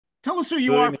Tell us who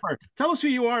you are booming. first. Tell us who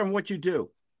you are and what you do.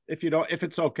 If you don't, if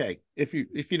it's okay. If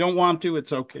you don't want to,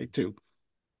 it's okay too.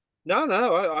 No,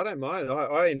 no, I don't mind.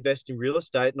 I invest in real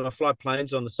estate and I fly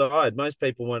planes on the side. Most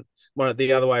people want it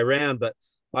the other way around, but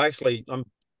I'm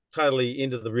totally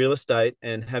into the real estate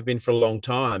and have been for a long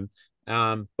time.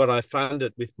 But I fund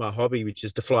it with my hobby, which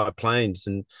is to fly planes,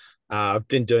 and I've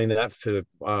been doing that for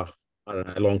I don't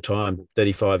know, a long time,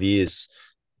 35 years.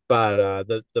 But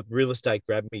the real estate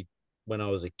grabbed me when I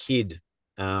was a kid.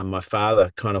 My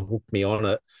father kind of hooked me on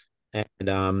it,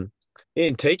 and he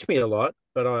didn't teach me a lot,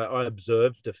 but I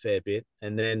observed a fair bit,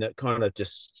 and then it kind of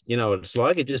just, you know what it's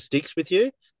like. It just sticks with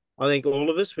you. I think all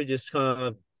of us, we just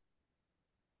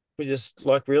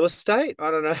like real estate.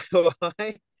 I don't know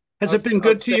why. Has it been I've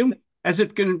good to said you? Has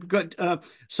it been good?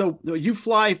 So you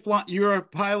fly, you're a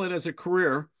pilot as a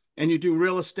career, and you do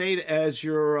real estate as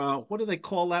your what do they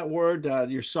call that word?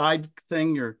 Your side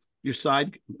thing, your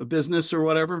side business or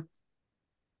whatever.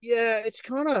 yeah, it's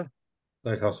kind of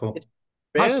Nice hustle. it's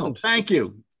Hustle. around. Thank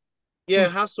you. Yeah,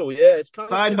 hustle. Yeah, it's kind of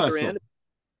Side flipped around, hustle.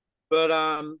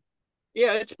 but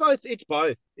yeah, it's both. It's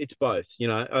both. It's both. You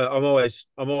know,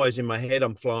 I'm always in my head.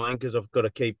 I'm flying because I've got to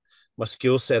keep my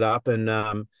skill set up, and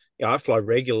yeah, I fly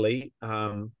regularly.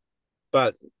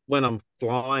 But when I'm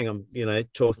flying,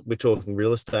 we're talking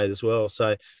real estate as well. So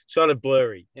it's kind of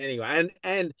blurry anyway.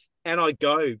 And I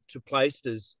go to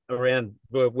places around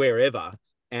wherever,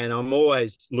 and I'm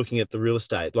always looking at the real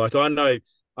estate. Like I know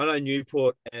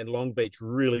Newport and Long Beach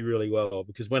really, really well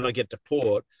because when I get to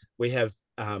port, we have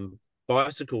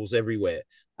bicycles everywhere,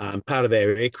 part of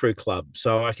our aircrew club.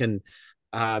 So I can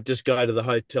just go to the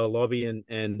hotel lobby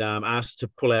and ask to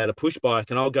pull out a push bike,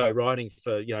 and I'll go riding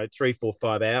for 3, 4,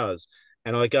 5 hours,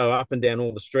 and I go up and down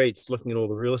all the streets looking at all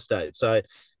the real estate. So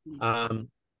um,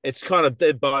 it's kind of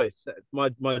they're both. My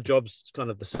job's kind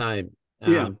of the same,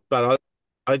 Yeah. but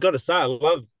I got to say I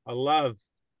love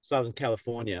Southern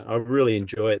California. I really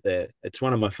enjoy it there. It's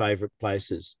one of my favorite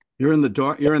places. You're in the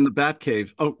dark. You're in the bat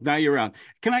cave. Oh, now you're out.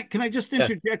 Can I just Yeah,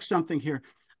 interject something here?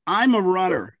 I'm a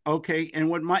runner, okay, and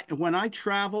when I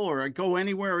travel or I go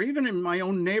anywhere, or even in my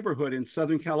own neighborhood in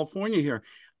Southern California here,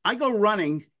 I go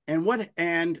running, and what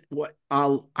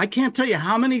I can't tell you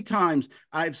how many times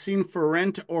I've seen for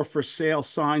rent or for sale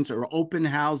signs or open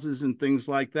houses and things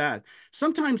like that.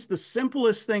 Sometimes the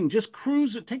simplest thing, just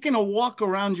taking a walk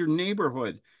around your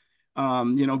neighborhood,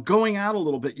 going out a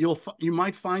little bit, you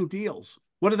might find deals.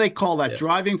 What do they call that? yeah.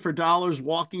 Driving for dollars,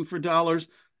 walking for dollars.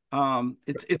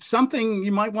 It's something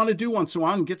you might want to do once in a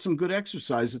while and get some good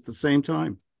exercise at the same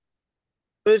time.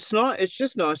 But it's not. It's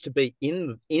just nice to be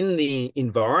in the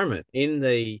environment.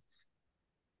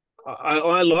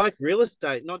 I like real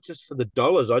estate, not just for the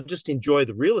dollars. I just enjoy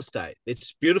the real estate.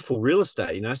 It's beautiful real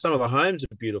estate. Some of the homes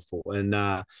are beautiful,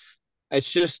 and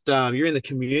it's just you're in the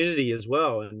community as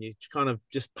well, and you're kind of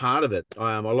just part of it.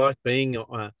 I like being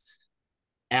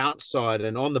outside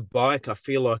and on the bike. I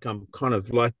feel like I'm kind of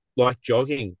like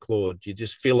jogging, Claude. You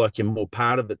just feel like you're more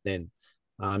part of it then.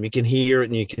 You can hear it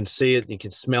and you can see it and you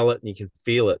can smell it and you can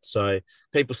feel it. So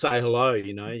people say hello,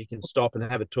 you can stop and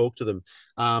have a talk to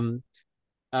them.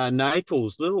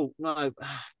 Naples, little no,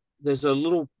 there's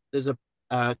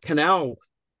a canal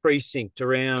precinct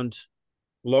around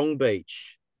Long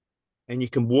Beach, and you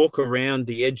can walk around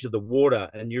the edge of the water,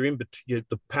 and you're in between.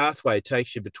 The pathway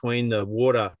takes you between the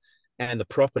water and the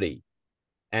property,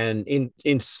 and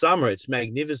in summer it's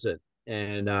magnificent,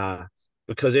 and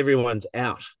because everyone's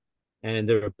out, and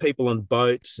there are people on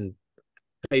boats and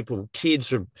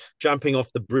kids are jumping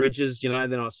off the bridges. They're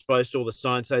not supposed to. All the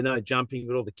signs say no jumping,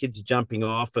 but all the kids are jumping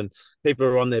off, and people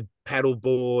are on their paddle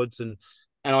boards. And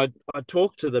I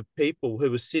talked to the people who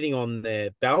were sitting on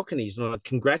their balconies, and I'd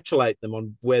congratulate them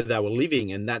on where they were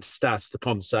living, and that starts the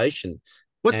conversation.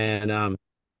 What And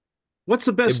what's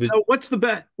the it best?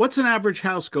 was What's an average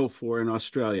house go for in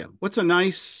Australia? What's a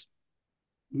nice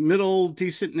middle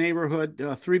decent neighborhood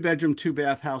 3 bedroom 2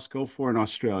 bath house go for in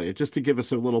Australia? Just to give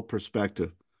us a little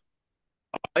perspective.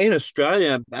 in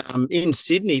Australia, in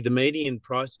Sydney, the median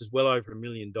price is well over $1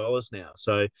 million now.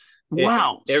 So,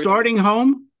 Wow, every starting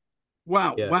home.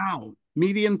 Wow, yeah, wow,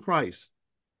 median price.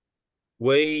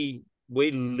 we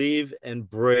live and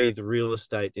breathe real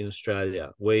estate in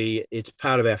Australia. It's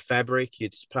part of our fabric.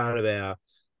 It's part of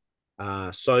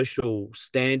our social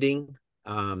standing.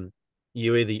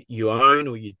 You own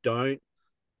or you don't.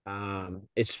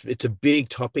 It's a big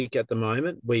topic at the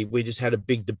moment. We just had a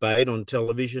big debate on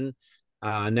television,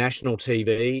 national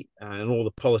TV, and all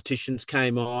the politicians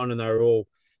came on, and they were all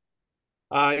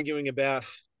arguing about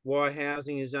why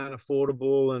housing is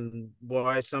unaffordable and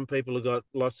why some people have got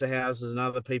lots of houses and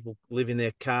other people live in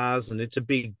their cars. And it's a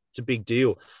big it's a big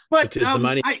deal But because the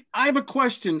money. I have a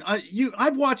question.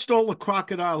 I've watched all the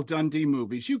Crocodile Dundee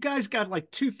movies. You guys got like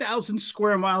 2,000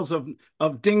 square miles of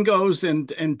dingoes and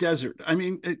desert. I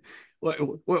mean,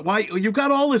 why you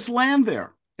got all this land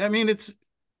there? I mean, it's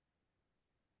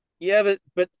Yeah,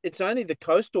 but it's only the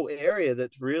coastal area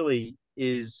that really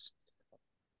is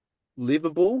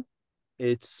livable.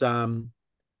 It's um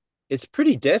it's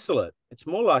pretty desolate. It's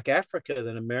more like Africa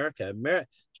than America.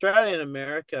 Australia and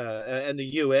America and the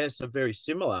US are very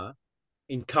similar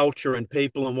in culture and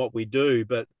people and what we do,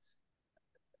 but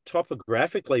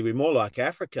topographically we're more like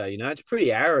Africa. It's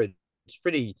pretty arid. It's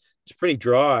pretty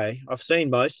dry. I've seen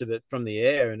most of it from the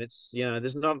air, and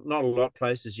there's not a lot of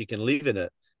places you can live in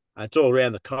it. It's all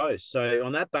around the coast. So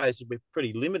on that basis, we're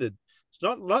pretty limited. It's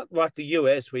not like the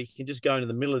US where you can just go into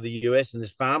the middle of the US and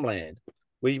there's farmland.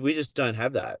 We just don't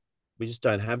have that. We just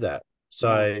don't have that. wow,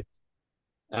 So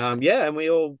yeah, and we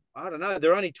all, I don't know,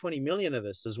 there are only 20 million of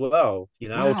us as well, or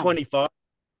wow. 25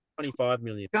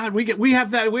 million. God, we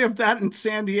have that in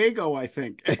San Diego, I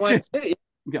think. One city.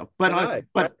 Yeah, I know.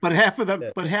 but half of them,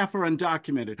 Yeah. but half are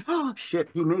undocumented. Oh shit,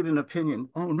 he made an opinion.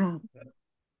 Oh no.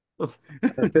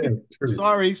 Okay,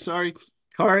 true. Sorry.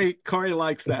 Corey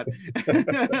likes that.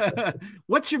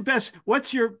 What's your best?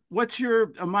 What's your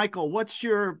Michael? What's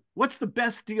the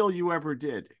best deal you ever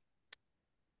did?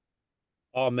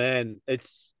 Oh man, it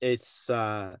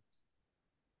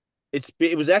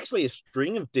was actually a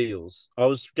string of deals. I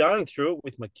was going through it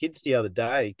with my kids the other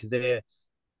day because they're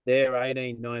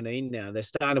 18, 19 now. They're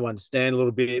starting to understand a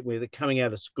little bit where they're coming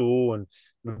out of school and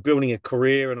building a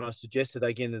career. And I suggested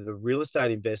they get into real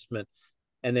estate investment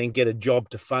and then get a job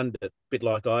to fund it, a bit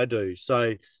like I do.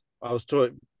 So I was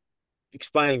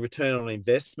explaining return on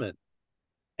investment.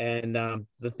 And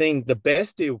the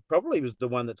best deal probably was the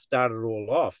one that started it all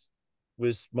off,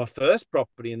 was my first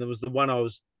property, and it was the one I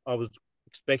was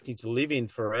expecting to live in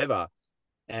forever.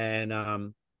 And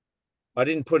I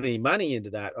didn't put any money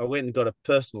into that. I went and got a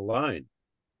personal loan.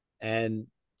 And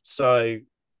so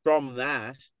from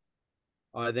that,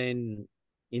 I then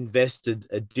invested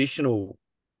additional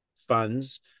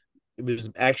funds. It was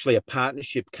actually a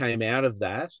partnership came out of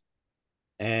that.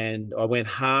 And I went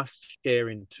half share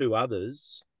in two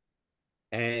others.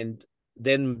 And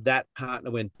then that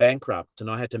partner went bankrupt, and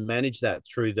I had to manage that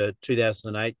through the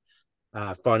 2008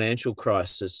 financial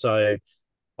crisis. So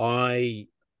I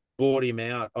bought him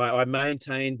out. I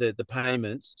maintained the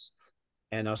payments,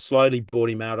 and I slowly bought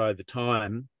him out over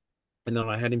time. And then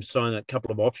I had him sign a couple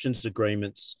of options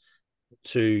agreements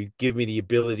to give me the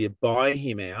ability to buy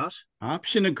him out.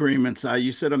 Option agreements.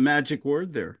 You said a magic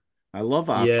word there. I love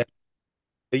Yeah. options.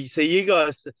 You see, you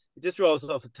guys, it just rolls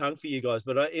off the tongue for you guys,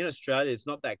 but in Australia, it's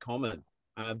not that common.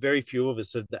 Very few of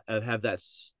us have that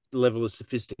level of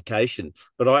sophistication.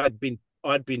 But I'd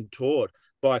been taught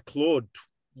by Claude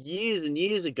years and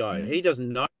years ago. He doesn't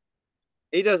know.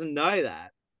 He doesn't know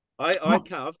that. I'm, I've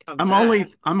come I'm back.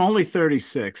 only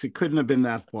 36. It couldn't have been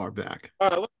that far back. All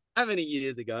right, well, how many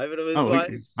years ago? But it was Oh,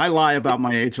 like, I lie about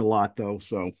my age a lot though.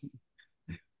 So,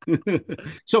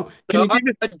 so so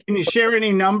can you share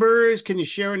any numbers? Can you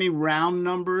share any round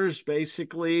numbers,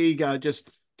 basically, just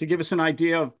to give us an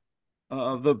idea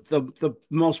of the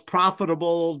most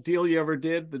profitable deal you ever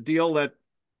did, the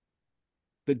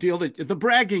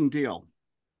bragging deal.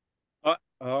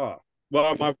 oh,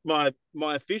 well,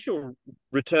 my official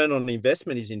return on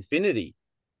investment is infinity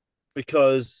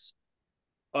because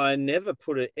I never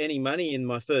put any money in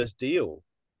my first deal,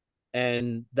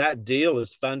 and that deal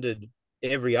has funded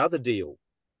every other deal.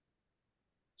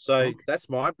 So Okay, that's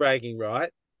my bragging right.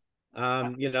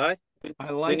 Um, you know, I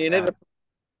when like you never that.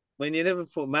 when you never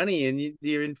put money in,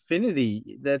 your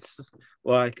infinity. That's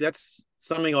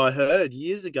something I heard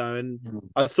years ago, and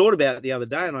I thought about it the other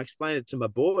day, and I explained it to my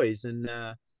boys, and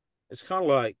it's kind of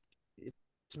like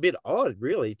it's a bit odd,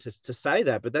 really, to say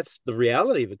that, but that's the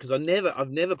reality of it because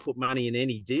I've never put money in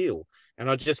any deal, and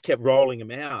I just kept rolling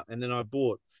them out, and then I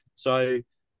bought. So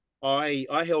I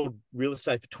held real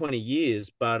estate for 20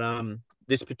 years, but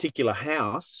this particular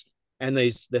house and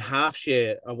the half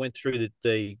share, I went through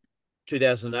the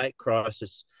 2008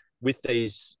 crisis with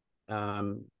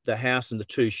the house and the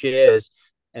two shares,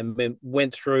 and then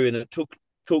went through, and it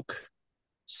took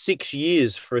 6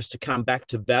 years for us to come back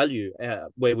to value,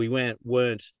 where we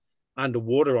weren't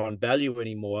underwater on value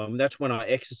anymore. And that's when I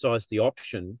exercised the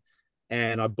option,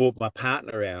 and I bought my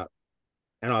partner out.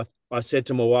 And I said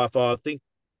to my wife, "Oh, I think,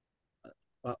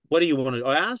 what do you want to?"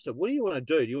 I asked her, "What do you want to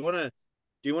do? Do you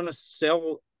want to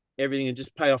sell everything and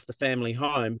just pay off the family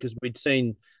home?" Because we'd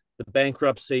seen the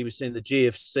bankruptcy, we've seen the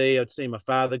GFC. I'd seen my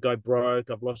father go broke.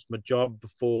 I've lost my job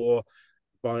before.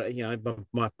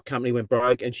 my company went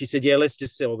broke, and she said, yeah, let's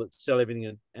just sell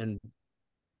everything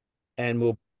and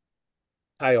we'll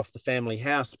pay off the family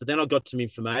house. But then I got some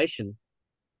information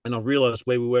and I realized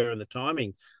where we were in the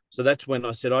timing. So that's when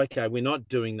I said, okay, we're not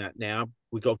doing that now.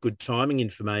 We got good timing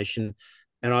information.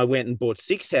 And I went and bought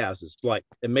 6 houses, like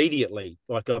immediately.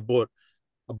 Like I bought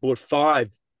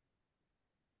 5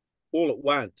 all at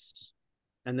once,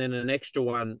 and then an extra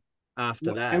one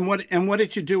after that. And what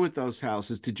did you do with those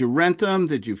houses? Did you rent them?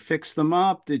 Did you fix them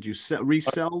up? Did you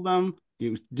resell them?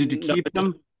 Did you No, keep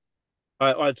them?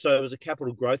 so it was a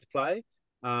capital growth play.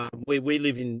 We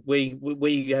live in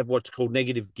we have what's called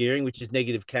negative gearing, which is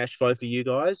negative cash flow for you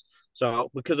guys. So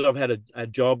because I've had a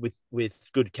job with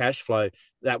good cash flow,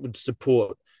 that would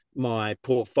support my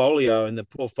portfolio, and the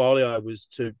portfolio was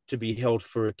to be held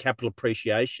for capital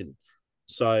appreciation.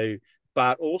 So,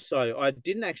 but also I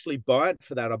didn't actually buy it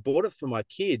for that. I bought it for my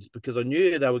kids because I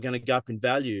knew they were going to go up in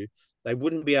value. They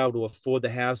wouldn't be able to afford the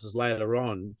houses later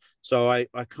on. So I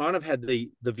kind of had the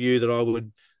view that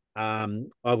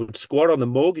I would squat on the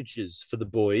mortgages for the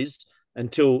boys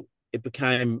until it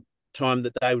became time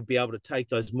that they would be able to take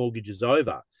those mortgages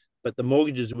over. But the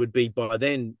mortgages would be by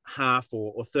then half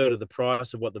or third of the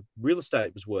price of what the real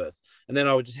estate was worth. And then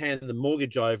I would just hand the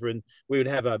mortgage over, and we would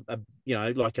have a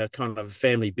like a kind of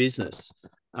family business.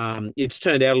 It's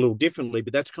turned out a little differently,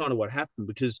 but that's kind of what happened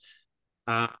because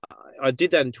I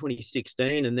did that in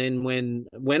 2016. And then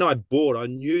when I bought, I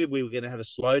knew we were going to have a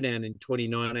slowdown in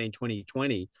 2019,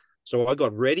 2020. So I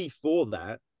got ready for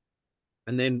that.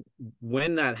 And then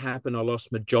when that happened, I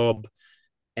lost my job.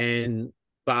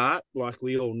 But like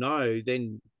we all know,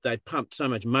 then they pumped so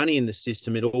much money in the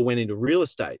system, it all went into real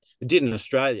estate. It did in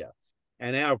Australia.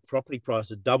 And our property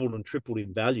prices doubled and tripled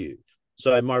in value.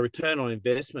 So my return on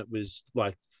investment was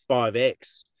like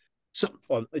 5x. So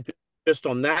Just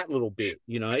on that little bit,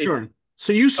 sure.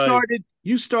 So you started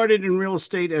in real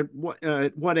estate at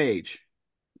what age,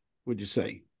 would you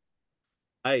say?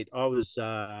 I was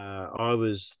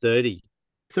 30.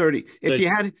 30.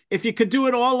 If you could do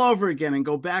it all over again and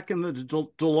go back in the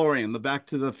DeLorean, the Back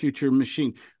to the Future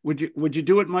machine, would you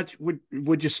do it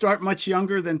would you start much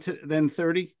younger than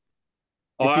 30?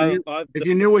 If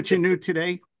you knew what you knew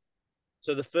today?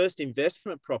 So the first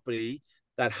investment property,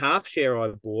 that half share I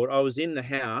bought, I was in the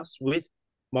house with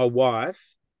my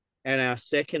wife and our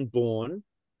second born,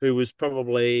 who was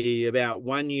probably about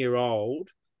 1 year old.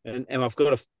 And I've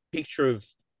got a picture of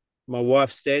my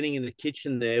wife standing in the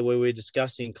kitchen there where we're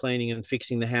discussing cleaning and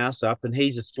fixing the house up, and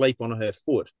he's asleep on her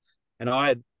foot. And I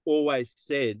had always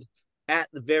said at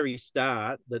the very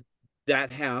start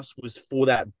that house was for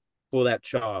that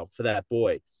child, for that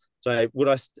boy. So would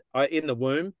I in the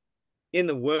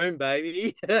womb,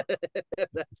 baby.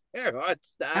 That's where I'd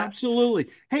start. Absolutely.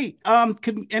 Hey,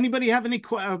 can anybody have any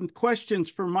questions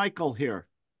for Michael here?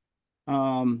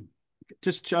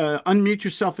 Just unmute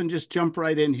yourself and just jump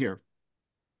right in here.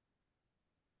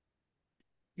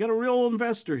 You got a real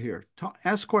investor here.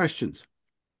 Ask questions.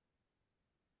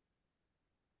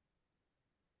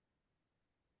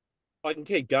 I can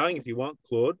keep going if you want,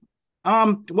 Claude.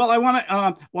 Well, I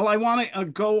want to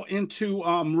go into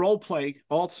role play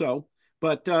also,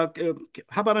 but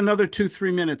how about another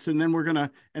 2-3 minutes, and then we're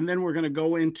gonna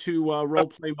go into role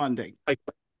play Monday.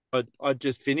 I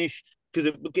just finished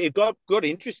because it got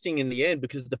interesting in the end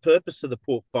because the purpose of the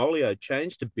portfolio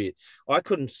changed a bit. I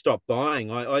couldn't stop buying.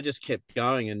 I just kept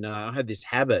going, and I had this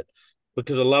habit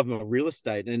because I love my real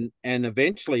estate, and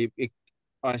eventually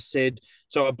I said,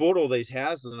 so I bought all these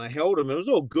houses and I held them. It was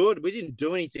all good. We didn't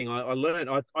do anything. I learned.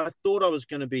 I thought I was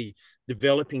going to be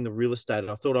developing the real estate.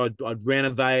 I thought I'd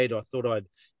renovate. I thought I'd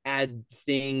add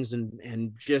things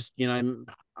and just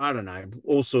I don't know,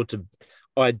 all sorts of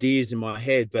ideas in my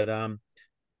head, but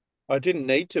I didn't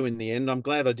need to in the end. I'm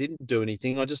glad I didn't do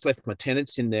anything. I just left my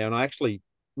tenants in there and I actually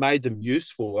made them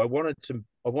useful. I wanted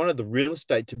the real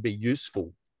estate to be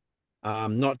useful,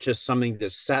 not just something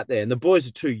that sat there. And the boys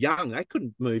are too young; they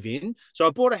couldn't move in. So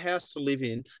I bought a house to live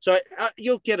in. So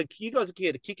you guys will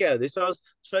get a kick out of this.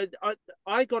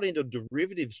 I got into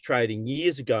derivatives trading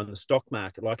years ago in the stock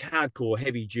market, like hardcore,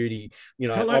 heavy duty,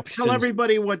 options. Tell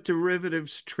everybody what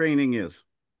derivatives trading is.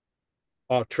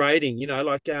 Oh, trading,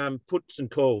 like puts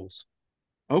and calls.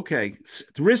 Okay, it's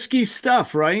risky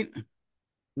stuff, right?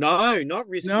 No, not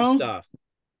risky stuff.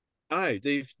 No,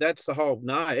 that's the whole.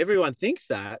 No, everyone thinks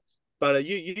that, but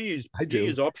you use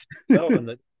options well, and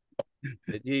that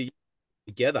you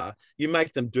together you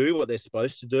make them do what they're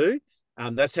supposed to do.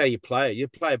 That's how you play. You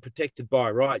play a protected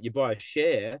buy, right? You buy a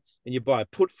share and you buy a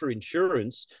put for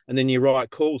insurance, and then you write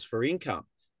calls for income.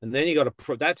 And then you got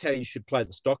to. That's how you should play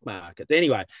the stock market.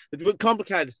 Anyway, it's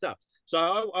complicated stuff.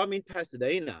 So I'm in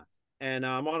Pasadena, and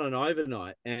on an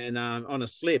overnight and on a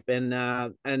slip,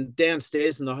 and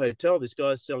downstairs in the hotel, this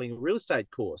guy's selling a real estate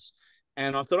course.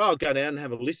 And I thought, I'll go down and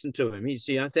have a listen to him. He's,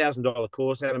 $1,000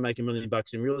 course, how to make $1 million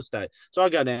in real estate. So I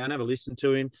go down and have a listen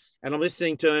to him, and I'm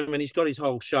listening to him, and he's got his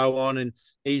whole show on, and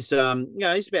he's,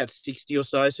 he's about 60 or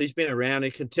so. So he's been around.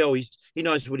 You can tell he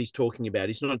knows what he's talking about.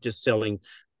 He's not just selling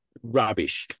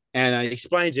rubbish. And he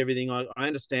explains everything. I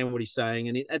understand what he's saying.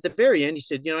 And at the very end, he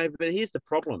said, but here's the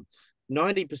problem.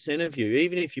 90% of you,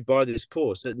 even if you buy this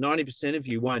course, 90% of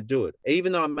you won't do it.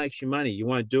 Even though it makes you money, you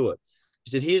won't do it. He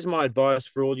said, here's my advice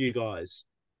for all you guys.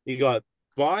 You got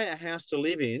buy a house to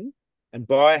live in and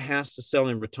buy a house to sell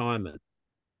in retirement.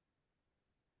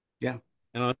 Yeah.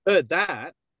 And I heard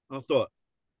that. And I thought,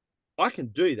 I can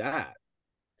do that,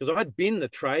 because I'd been the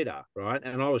trader, right?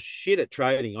 And I was shit at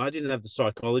trading. I didn't have the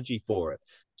psychology for it.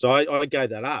 So I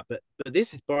gave that up. But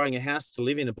this is buying a house to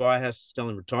live in and buy a house to sell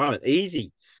in retirement,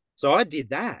 easy. So I did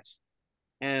that.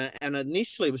 And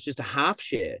initially it was just a half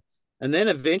share. And then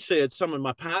eventually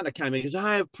my partner came in and goes,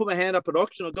 I put my hand up at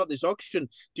auction. I got this auction.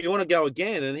 Do you want to go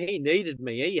again? And he needed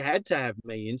me. He had to have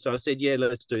me in. So I said, yeah,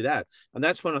 let's do that. And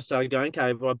that's when I started going,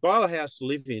 okay, if I buy a house to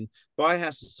live in, buy a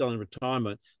house to sell in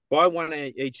retirement, buy one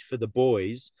each for the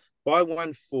boys, buy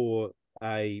one for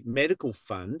a medical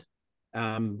fund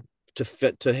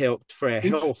to help for our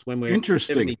health when we're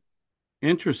interesting. 70,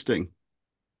 interesting,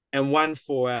 and one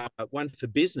for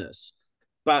business.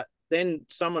 But then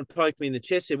someone poked me in the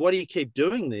chest, said, why do you keep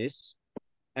doing this?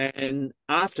 And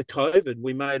after COVID,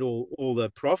 we made all the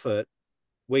profit.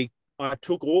 I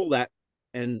took all that,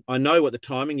 and I know what the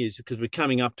timing is, because we're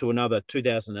coming up to another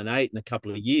 2008 in a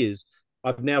couple of years.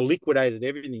 I've now liquidated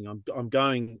everything. I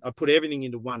put everything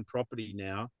into one property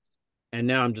now, and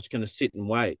now I'm just going to sit and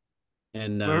wait.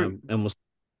 And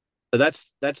so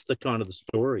that's the kind of the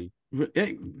story.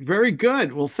 Very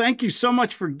good. Well, thank you so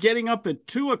much for getting up at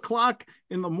 2:00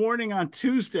 in the morning on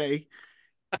Tuesday.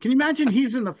 Can you imagine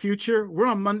he's in the future?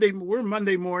 We're Monday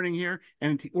morning here,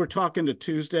 and we're talking to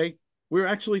Tuesday. We're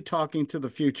actually talking to the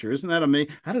future. Isn't that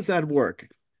amazing? How does that work?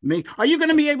 Are you going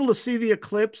to be able to see the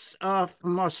eclipse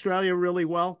from Australia really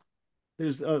well?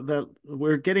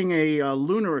 We're getting a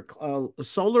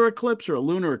solar eclipse or a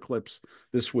lunar eclipse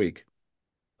this week.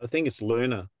 I think it's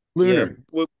lunar. Lunar. Yeah.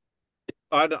 Well,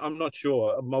 I'm not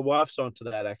sure. My wife's onto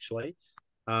that, actually.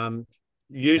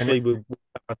 Usually we'll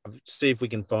see if we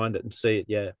can find it and see it.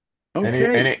 Yeah.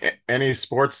 Okay. Any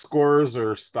sports scores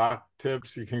or stock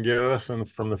tips you can give us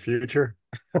from the future?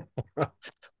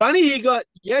 Funny you got.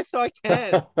 Yes, I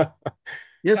can.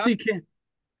 Yes, he can.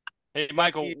 Hey,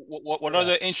 Michael, what are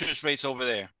the interest rates over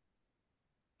there?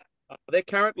 They're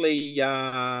currently,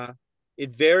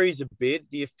 it varies a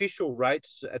bit. The official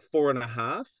rate's at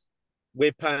 4.5.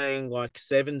 We're paying like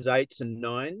 7s, 8s, and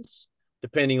 9s,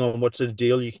 depending on what sort of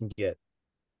deal you can get.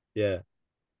 Yeah.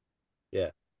 Yeah.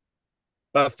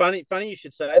 But funny you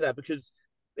should say that, because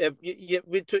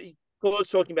Claude's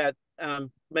talking about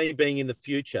me being in the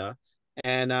future.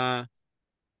 And I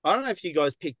don't know if you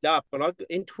guys picked up, but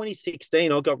in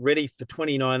 2016, I got ready for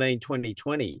 2019,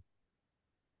 2020.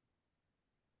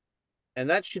 And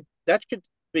I should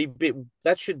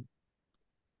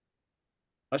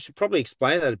probably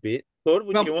explain that a bit. Claude,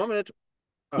 would you want me to?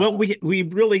 Well, we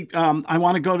really, I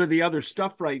want to go to the other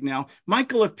stuff right now.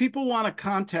 Michael, if people want to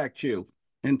contact you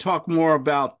and talk more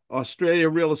about Australia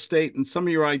real estate and some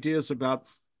of your ideas about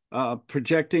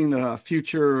projecting the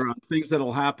future things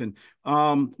that'll happen,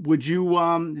 could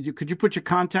you put your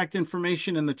contact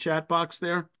information in the chat box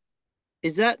there?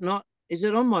 Is it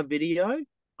on my video?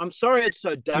 I'm sorry it's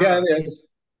so dark. Yeah, it is. It's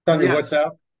on your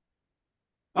WhatsApp.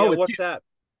 Oh, WhatsApp.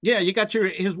 Yeah, you got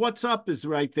his WhatsApp is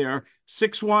right there.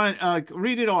 61.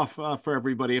 Read it off for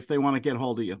everybody if they want to get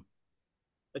hold of you.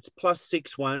 It's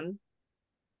 +61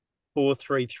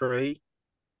 433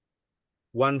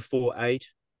 148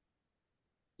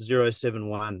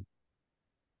 071.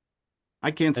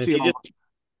 I can't see it.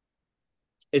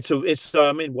 It's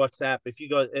I'm in WhatsApp. If you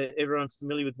guys, everyone's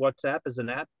familiar with WhatsApp as an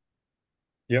app?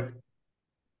 Yep.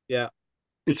 Yeah.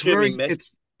 It's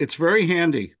very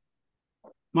handy.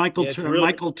 Michael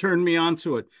turned me on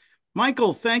to it.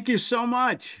 Michael, thank you so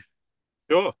much.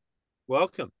 Sure.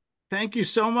 Welcome. Thank you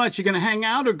so much. You're going to hang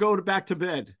out or go back to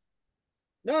bed?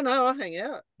 No, I'll hang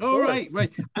out. All right.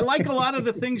 I like a lot of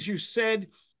the things you said.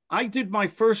 I did my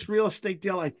first real estate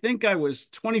deal. I think I was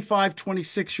 25,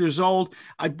 26 years old.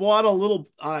 I bought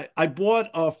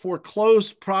a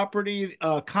foreclosed property,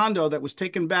 condo that was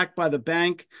taken back by the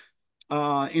bank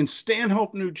in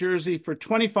Stanhope, New Jersey for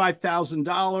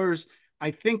 $25,000. I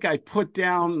think I put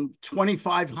down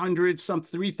 $2,500, some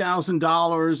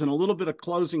 $3,000, and a little bit of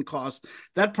closing costs.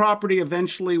 That property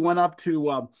eventually went up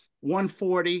to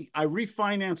 140. I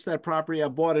refinanced that property. I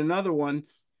bought another one.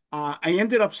 I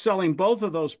ended up selling both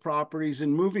of those properties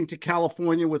and moving to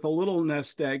California with a little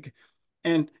nest egg.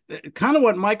 And kind of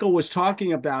what Michael was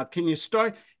talking about, can you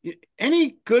start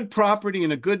any good property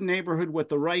in a good neighborhood with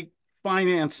the right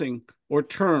financing or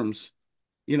terms?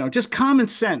 Just common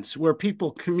sense, where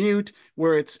people commute,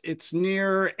 where it's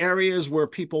near areas where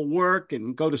people work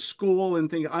and go to school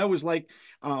and things. I always like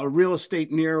real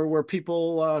estate near where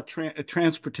people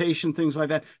transportation, things like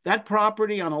that. That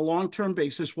property on a long-term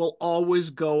basis will always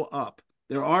go up.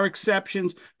 There are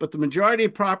exceptions, but the majority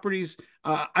of properties,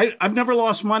 I've never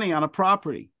lost money on a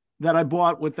property that I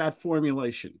bought with that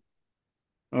formulation.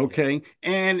 Okay.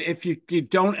 And if you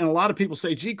don't, and a lot of people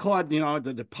say, gee, Claude,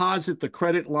 the deposit, the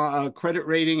credit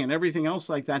rating and everything else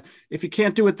like that. If you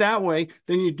can't do it that way,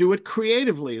 then you do it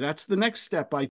creatively. That's the next step I